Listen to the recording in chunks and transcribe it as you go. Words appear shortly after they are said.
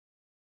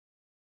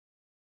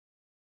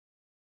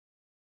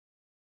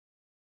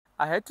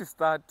I had to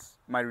start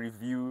my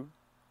review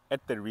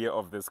at the rear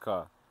of this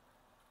car.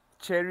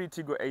 Chery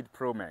Tiggo 8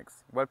 Pro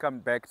Max. Welcome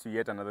back to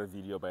yet another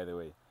video, by the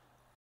way.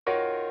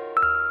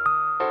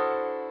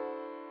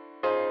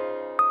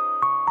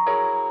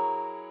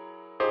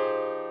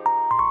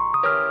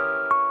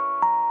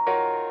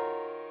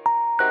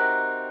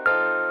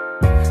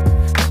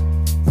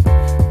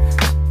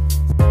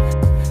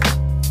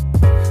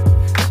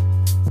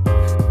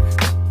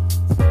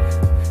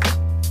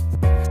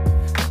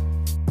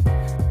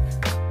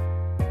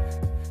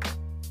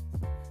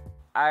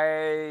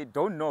 I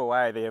don't know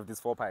why they have these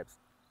four pipes.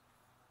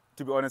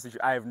 To be honest with you,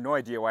 I have no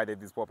idea why they have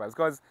these four pipes,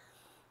 because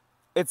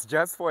it's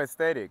just for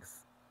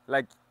aesthetics.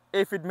 Like,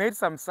 if it made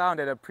some sound,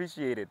 I'd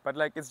appreciate it. But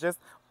like, it's just,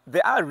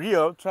 they are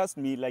real, trust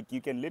me. Like,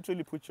 you can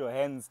literally put your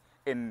hands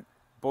in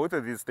both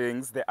of these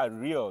things. They are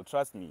real,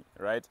 trust me,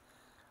 right?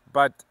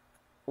 But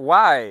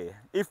why?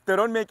 If they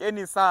don't make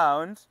any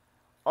sound,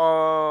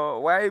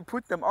 or why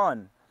put them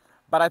on?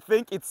 But I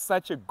think it's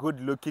such a good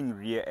looking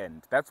rear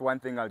end. That's one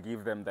thing I'll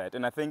give them that.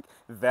 And I think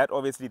that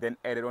obviously then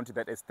added on to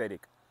that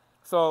aesthetic.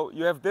 So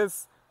you have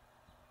this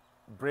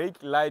brake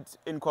light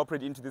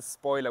incorporated into this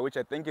spoiler, which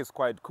I think is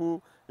quite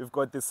cool. You've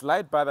got this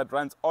light bar that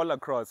runs all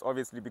across,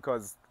 obviously,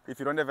 because if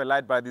you don't have a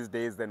light bar these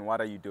days, then what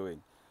are you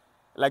doing?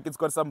 Like, it's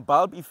got some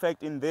bulb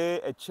effect in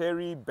there, a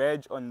Chery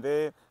badge on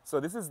there.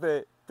 So this is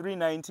the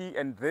 390,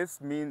 and this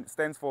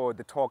stands for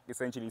the torque,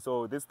 essentially.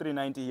 So this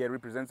 390 here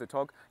represents the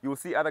torque. You will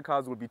see other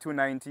cars will be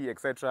 290,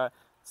 etc.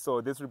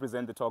 So this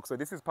represents the torque. So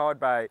this is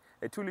powered by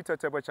a 2-liter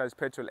turbocharged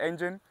petrol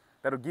engine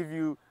that will give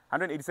you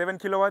 187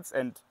 kilowatts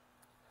and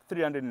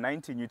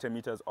 390 newton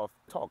meters of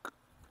torque.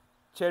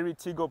 Chery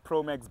Tiggo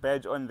Pro Max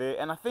badge on there,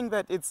 and I think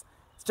that it's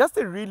just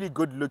a really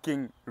good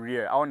looking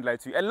rear. I won't lie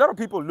to you. A lot of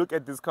people look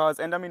at these cars,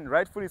 and I mean,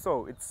 rightfully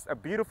so. It's a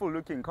beautiful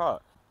looking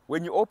car.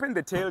 When you open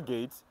the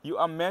tailgate, you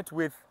are met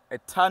with a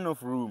ton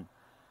of room.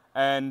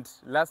 And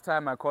last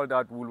time I called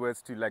out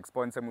Woolworths to like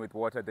sponsor me with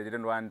water, they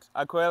didn't want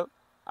Aquel,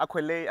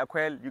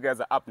 you guys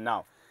are up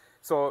now.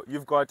 So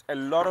you've got a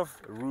lot of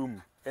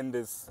room in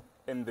this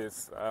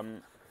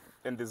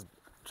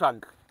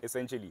trunk,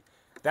 essentially.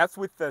 That's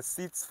with the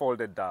seats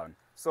folded down.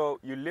 So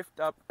you lift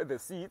up the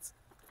seats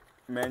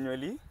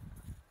manually,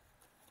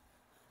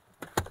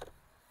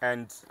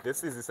 and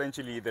this is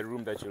essentially the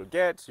room that you'll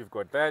get. You've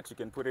got that. You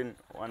can put in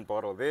one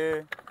bottle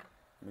there.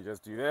 Let me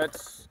just do that.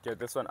 Get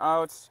this one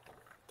out.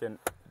 Can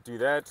do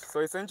that. So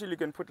essentially you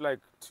can put like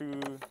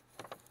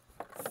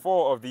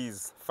 4 of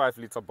these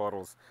 5-liter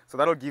bottles. So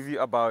that'll give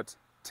you about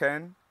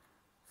 10,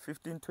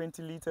 15,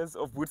 20 liters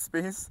of boot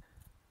space.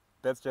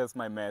 That's just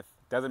my math.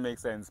 Doesn't make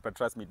sense, but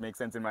trust me, it makes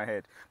sense in my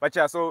head. But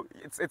yeah, so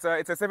it's a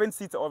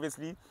 7-seater,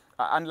 obviously.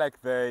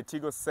 Unlike the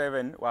Tiggo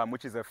 7,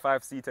 which is a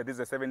 5-seater, this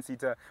is a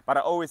 7-seater. But I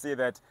always say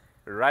that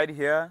right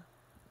here,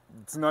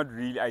 it's not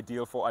really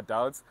ideal for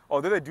adults.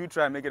 Although they do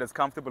try and make it as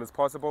comfortable as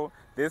possible,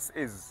 this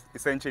is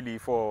essentially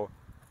for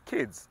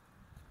kids.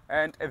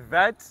 And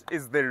that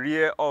is the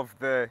rear of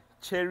the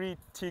Chery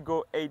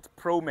Tiggo 8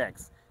 Pro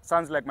Max.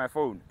 Sounds like my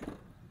phone.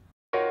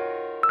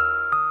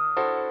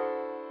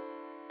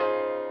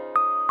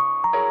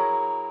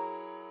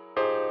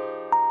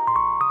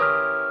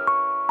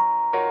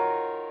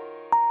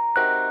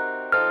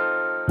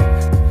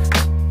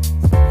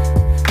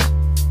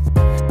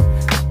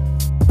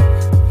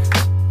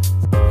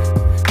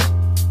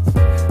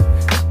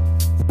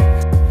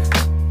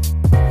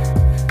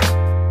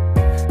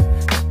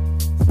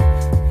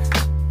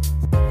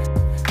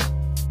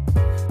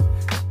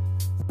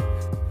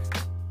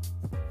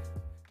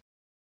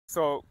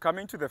 So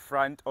coming to the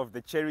front of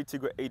the Chery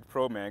Tiggo 8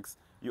 Pro Max,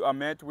 you are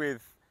met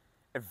with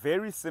a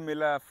very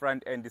similar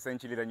front end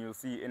essentially than you'll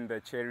see in the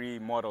Chery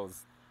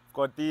models.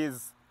 Got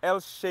these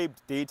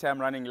L-shaped daytime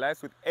running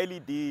lights with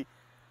LED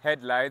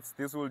headlights.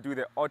 This will do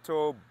the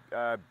auto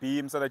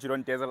beam so that you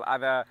don't dazzle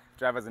other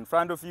drivers in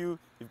front of you.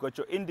 You've got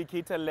your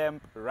indicator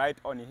lamp right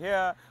on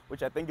here,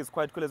 which I think is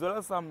quite cool, as well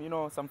as some,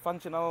 some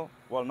functional,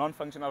 well,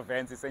 non-functional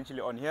vents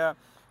essentially on here.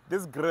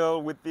 This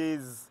grille with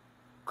these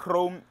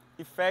chrome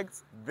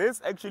effects, this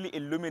actually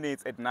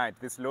illuminates at night.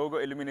 This logo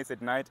illuminates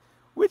at night,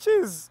 which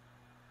is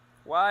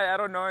why, I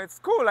don't know, it's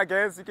cool, I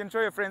guess. You can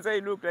show your friends,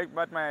 hey, look like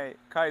what my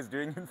car is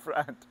doing in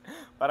front.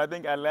 But I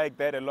think I like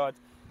that a lot.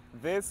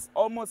 This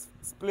almost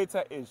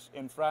splitter-ish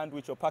in front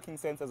with your parking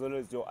sensor as well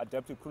as your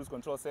adaptive cruise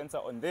control sensor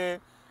on there.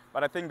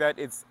 But I think that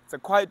it's a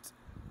quite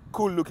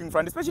cool looking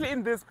front, especially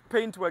in this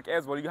paintwork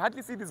as well. You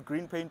hardly see this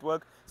green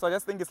paintwork, so I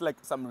just think it's like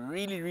some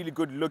really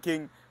good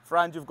looking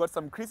front. You've got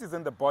some creases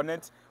in the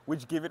bonnet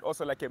which give it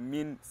also like a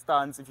mean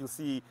stance. If you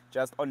see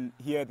just on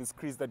here, this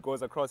crease that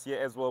goes across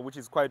here as well, which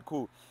is quite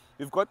cool.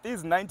 You've got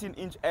these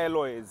 19-inch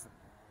alloys,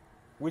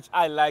 which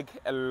I like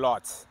a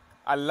lot.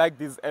 I like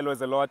these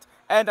alloys a lot,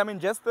 and I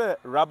mean just the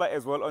rubber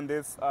as well on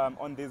this.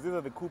 These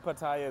are the Cooper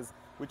tires,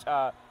 which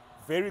are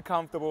very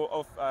comfortable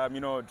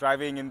of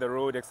driving in the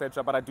road,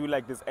 etc. But I do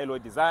like this alloy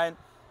design.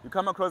 You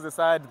come across the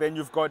side, then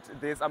you've got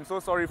this. I'm so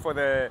sorry for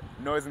the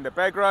noise in the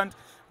background,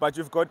 but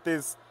you've got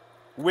this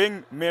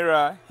wing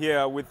mirror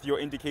here with your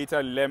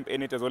indicator lamp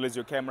in it, as well as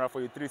your camera for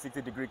your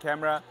 360-degree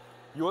camera.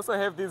 You also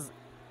have these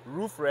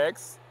roof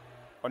racks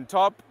on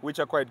top, which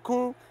are quite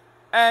cool,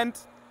 and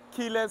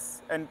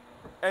keyless and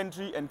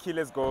entry and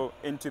keyless go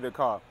into the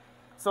car.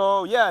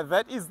 So yeah,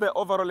 that is the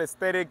overall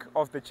aesthetic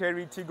of the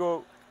Chery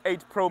Tiggo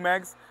 8 Pro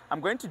Max. I'm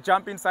going to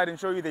jump inside and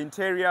show you the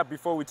interior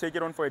before we take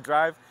it on for a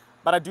drive.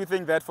 But I do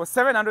think that for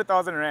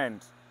 700,000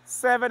 Rand,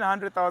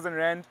 700,000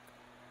 Rand,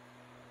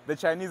 the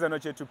Chinese are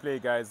not here to play,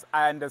 guys.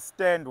 I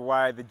understand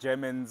why the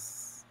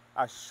Germans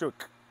are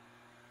shook.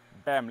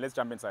 Bam, let's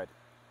jump inside.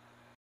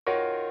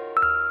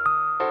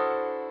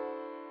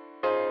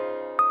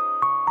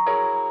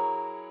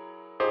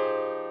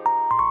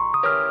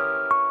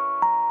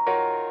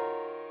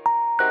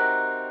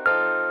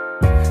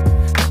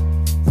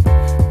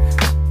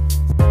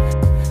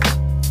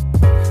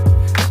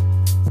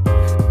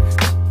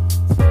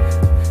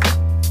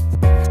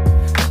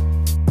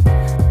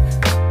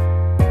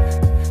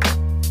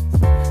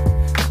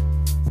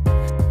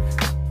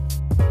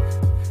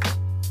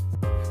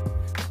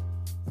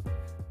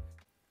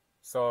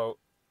 So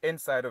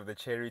inside of the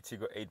Chery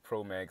Tiggo 8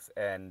 Pro Max,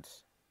 and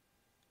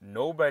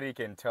nobody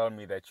can tell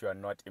me that you are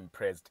not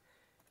impressed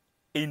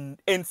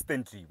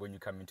instantly when you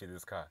come into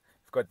this car.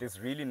 You've got this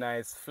really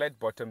nice flat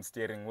bottom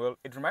steering wheel.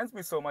 It reminds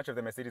me so much of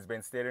the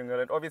Mercedes-Benz steering wheel,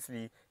 and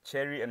obviously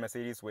Chery and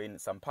Mercedes were in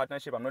some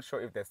partnership. I'm not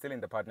sure if they're still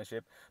in the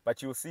partnership,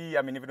 but you'll see,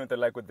 I mean, even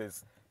with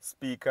this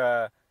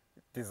speaker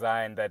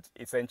design, that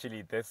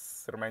essentially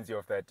this reminds you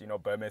of that,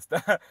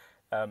 Burmester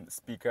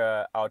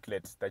speaker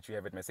outlet that you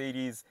have at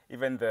Mercedes.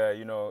 Even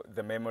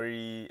the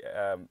memory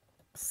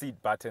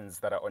seat buttons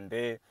that are on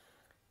there,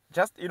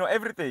 just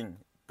everything,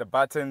 the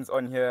buttons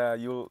on here,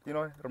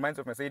 reminds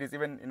of Mercedes.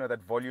 Even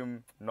that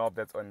volume knob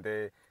that's on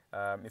there,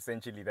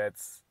 essentially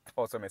that's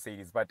also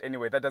Mercedes. But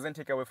anyway, that doesn't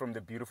take away from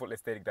the beautiful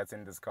aesthetic that's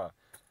in this car.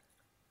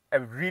 A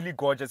really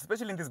gorgeous,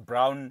 especially in this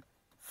brown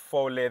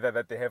faux leather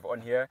that they have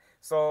on here.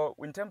 So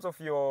in terms of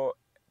your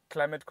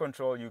climate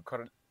control, you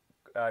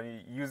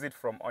use it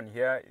from on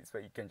here. So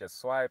you can just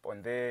swipe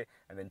on there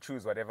and then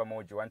choose whatever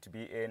mode you want to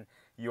be in.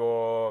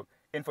 Your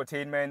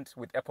infotainment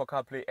with Apple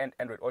CarPlay and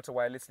Android Auto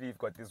wirelessly. You've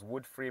got this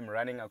wood frame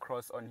running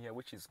across on here,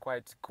 which is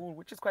quite cool,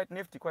 which is quite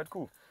nifty, quite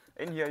cool.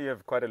 In here you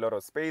have quite a lot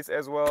of space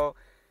as well.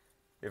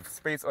 You have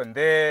space on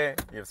there,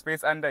 you have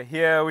space under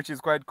here, which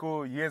is quite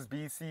cool.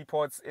 USB-C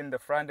ports in the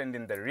front and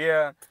in the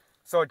rear.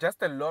 So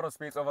just a lot of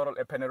space overall.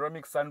 A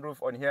panoramic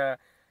sunroof on here.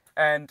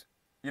 And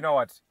you know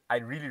what? I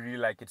really, really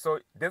like it. So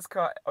this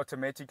car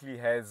automatically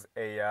has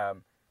a,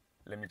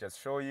 let me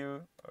just show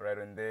you right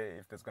on there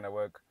if that's going to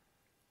work.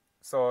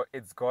 So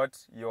it's got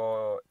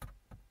your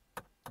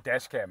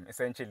dash cam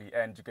essentially,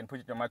 and you can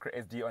put your micro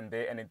SD on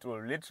there and it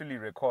will literally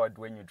record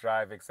when you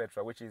drive,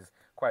 etc., which is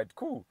quite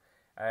cool.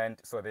 And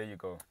so there you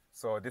go.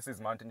 So this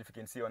is mounted. If you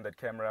can see on that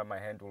camera, my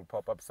hand will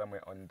pop up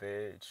somewhere on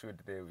there. It should.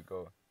 There we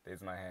go.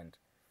 There's my hand.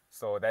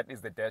 So that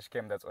is the dash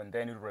cam that's on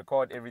there, and it'll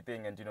record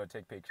everything and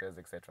take pictures,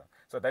 etc.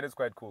 So that is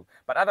quite cool.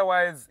 But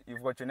otherwise,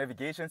 you've got your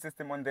navigation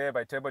system on there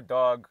by Turbo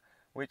Dog,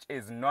 which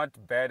is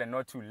not bad and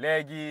not too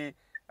laggy.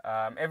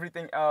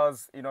 Everything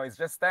else, is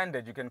just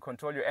standard. You can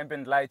control your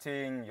ambient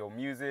lighting, your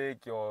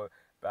music, your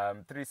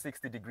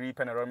 360-degree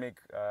panoramic.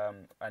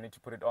 I need to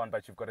put it on,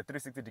 but you've got a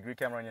 360-degree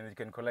camera and you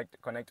can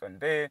connect on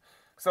there.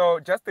 So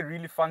just a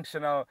really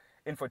functional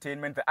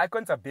infotainment. The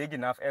icons are big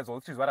enough as well,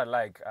 which is what I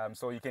like.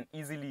 So you can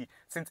easily,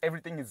 since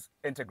everything is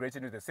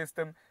integrated into the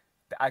system,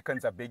 the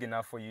icons are big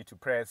enough for you to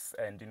press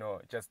and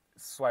just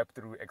swipe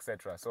through,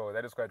 etc. So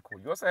that is quite cool.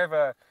 You also have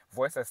a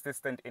voice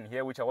assistant in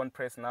here, which I won't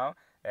press now,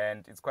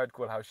 and it's quite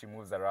cool how she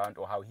moves around,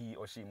 or how he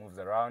or she moves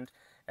around.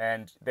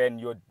 And then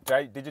your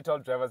digital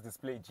driver's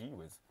display, gee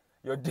whiz,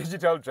 your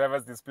digital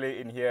driver's display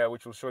in here,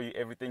 which will show you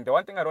everything. The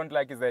one thing I don't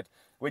like is that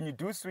when you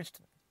do switch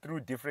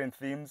through different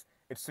themes,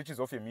 it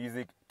switches off your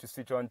music to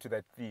switch on to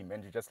that theme,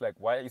 and you're just like,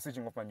 why are you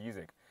switching off my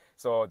music?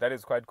 So that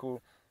is quite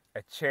cool.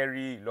 A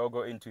Chery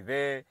logo into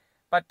there,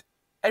 but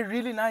a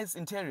really nice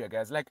interior,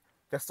 guys. Like,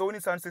 the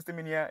Sony sound system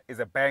in here is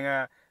a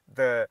banger.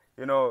 The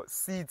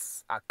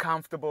seats are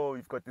comfortable.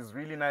 You've got these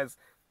really nice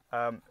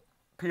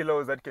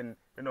pillows that can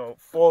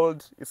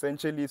fold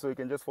essentially, so you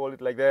can just fold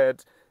it like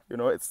that.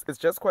 It's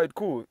just quite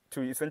cool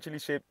to essentially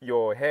shape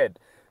your head.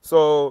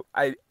 So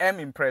I am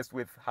impressed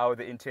with how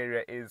the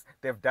interior is.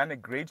 They've done a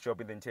great job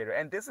with the interior,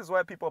 and this is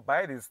why people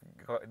buy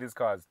these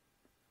cars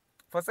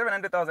for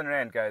 700,000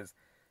 Rand, guys.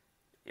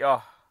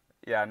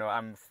 Yeah, no,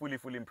 I'm fully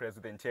impressed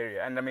with the interior.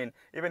 And I mean,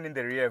 even in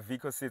the rear,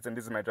 Vico sits, and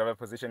this is my driver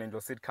position, and you'll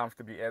sit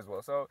comfortably as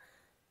well. So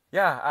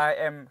yeah, I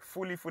am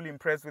fully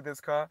impressed with this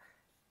car.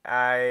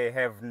 I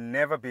have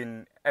never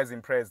been as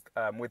impressed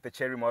with the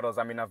Chery models.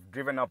 I mean, I've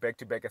driven now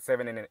back-to-back a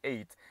 7 and an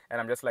 8, and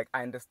I'm just like,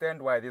 I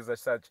understand why these are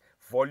such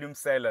volume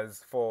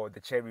sellers for the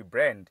Chery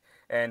brand,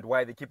 and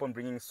why they keep on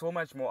bringing so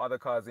much more other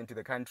cars into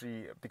the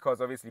country,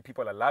 because obviously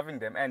people are loving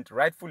them, and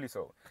rightfully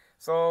so.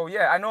 So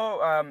yeah, I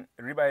know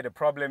Reba had a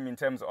problem in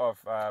terms of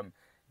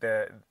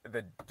the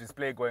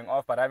display going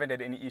off, but I haven't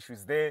had any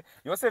issues there.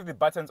 You also have the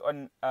buttons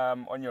on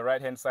your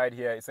right hand side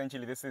here.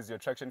 Essentially, this is your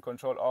traction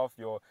control off,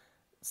 your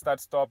start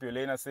stop, your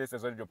lane assist,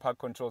 as well as your park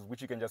controls,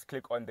 which you can just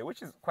click on there,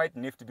 which is quite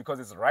nifty because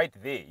it's right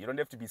there. You don't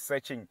have to be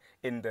searching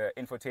in the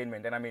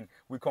infotainment. And I mean,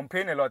 we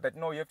complain a lot that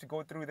no, you have to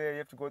go through there, you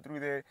have to go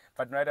through there,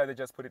 but rather they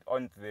just put it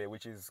on there,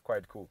 which is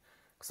quite cool.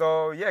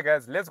 So yeah,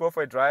 guys, let's go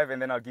for a drive,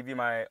 and then I'll give you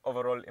my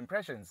overall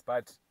impressions.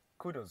 But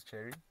kudos,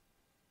 Chery.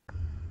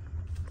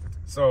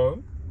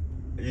 So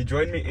you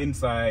join me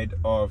inside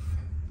of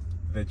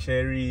the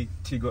Chery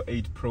Tiggo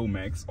 8 Pro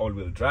Max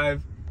all-wheel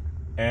drive.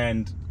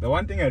 And the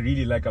one thing I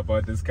really like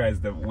about this car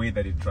is the way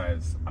that it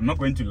drives. I'm not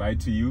going to lie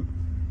to you.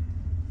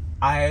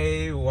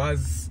 I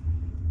was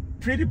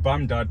pretty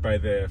bummed out by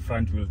the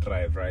front wheel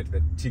drive, right?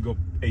 The Tiggo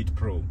 8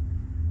 Pro.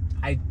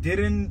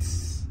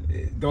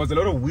 There was a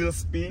lot of wheel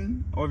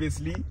spin,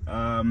 obviously.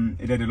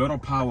 It had a lot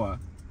of power.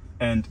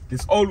 And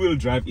this all-wheel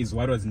drive is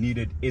what was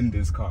needed in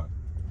this car.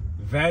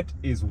 That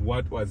is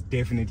what was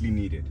definitely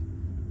needed.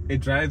 It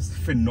drives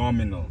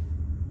phenomenal.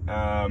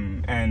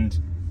 And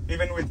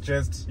even with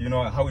just, you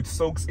know, how it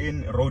soaks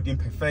in road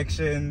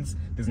imperfections,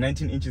 these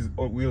 19 inches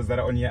wheels that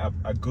are on here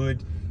are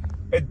good.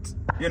 It,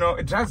 you know,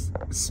 it drives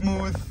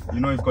smooth.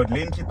 You know, you've got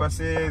lane keep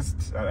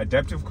assist,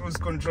 adaptive cruise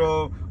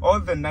control, all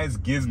the nice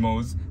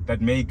gizmos that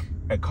make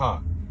a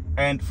car.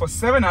 And for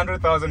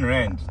 700,000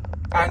 Rand,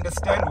 I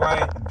understand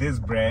why this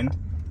brand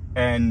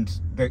and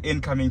the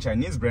incoming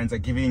Chinese brands are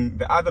giving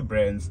the other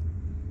brands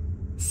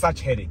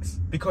such headaches,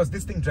 because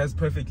this thing drives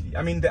perfectly.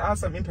 I mean, there are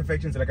some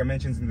imperfections, like I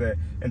mentioned, in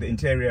the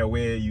interior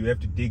where you have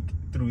to dig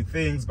through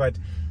things, but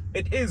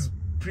it is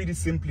pretty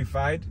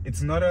simplified.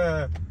 It's not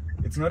a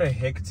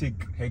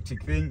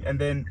hectic thing. And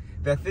then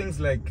there are things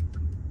like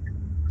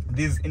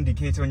this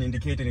indicator, when you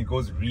indicate it, it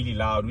goes really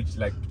loud, which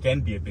like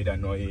can be a bit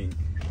annoying.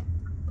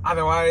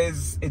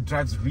 Otherwise, it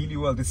drives really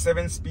well. The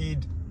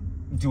 7-speed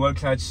dual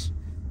clutch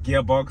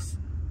gearbox,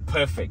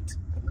 perfect.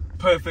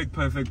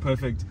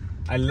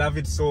 I love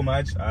it so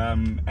much.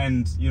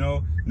 And you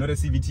know, not a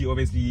CVT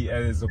obviously,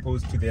 as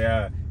opposed to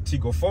their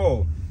Tiggo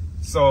 4.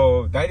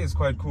 So that is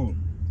quite cool.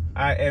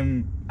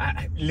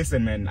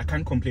 Listen, man, I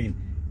can't complain.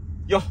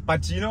 Yo,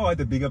 but you know what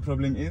the bigger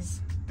problem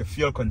is? The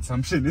fuel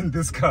consumption in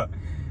this car.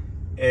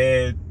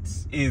 It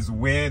is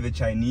where the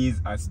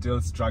Chinese are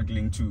still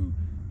struggling to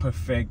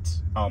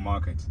perfect our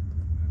market.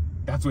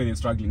 That's where they're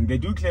struggling. They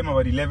do claim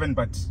about 11,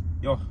 but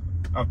yo,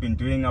 I've been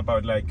doing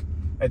about like,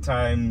 at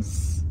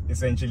times,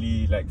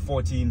 essentially like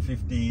 14,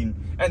 15,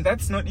 and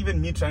that's not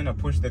even me trying to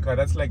push the car.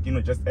 That's like, you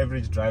know, just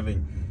average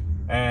driving.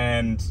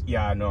 And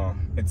yeah, no,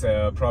 it's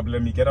a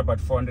problem. You get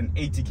about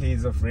 480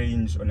 k's of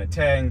range on a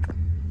tank.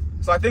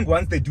 So I think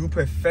once they do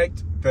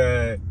perfect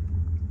the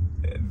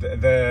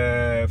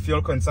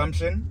fuel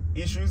consumption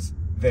issues,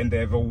 then they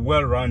have a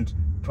well-rounded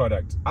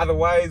product.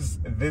 Otherwise,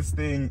 this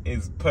thing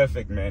is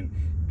perfect, man.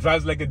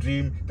 Drives like a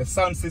dream. The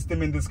sound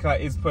system in this car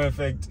is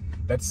perfect.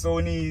 That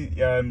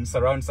Sony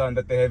surround sound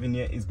that they have in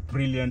here is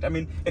brilliant. I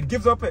mean, it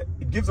gives off a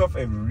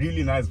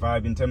really nice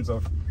vibe in terms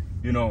of,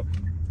 you know,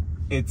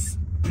 it's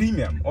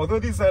premium. Although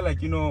these are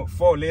like, you know,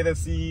 4 leather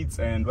seats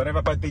and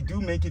whatever, but they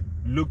do make it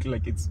look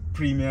like it's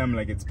premium,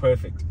 like it's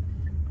perfect.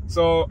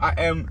 So I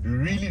am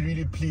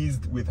really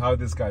pleased with how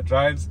this car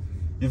drives.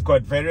 You've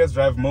got various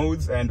drive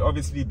modes, and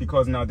obviously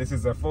because now this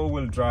is a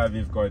 4-wheel drive,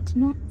 you've got,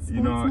 you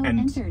know, and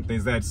entered.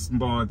 There's that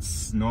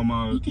sports,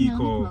 normal,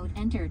 eco mode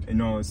entered. You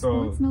know,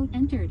 so sports mode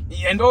entered.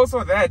 And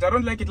also that I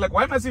don't like it. Like,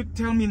 why must you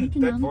tell me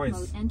that voice?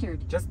 Mode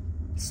entered. Just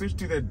switch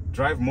to the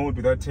drive mode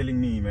without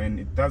telling me, man.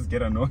 It does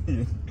get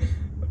annoying.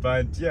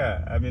 But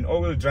yeah, I mean,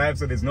 all-wheel drive,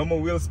 so there's no more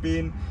wheel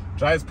spin.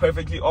 Drives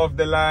perfectly off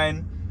the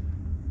line.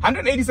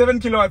 187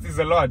 kilowatts is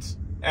a lot,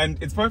 and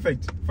it's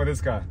perfect for this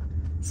car.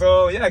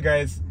 So yeah,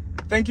 guys,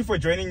 thank you for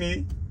joining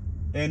me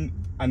in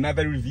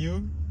another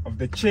review of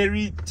the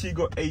Chery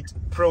Tiggo 8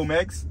 Pro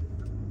Max.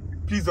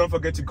 Please don't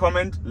forget to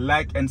comment,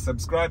 like, and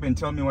subscribe, and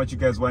tell me what you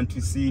guys want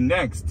to see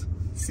next.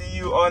 See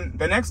you on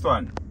the next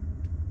one.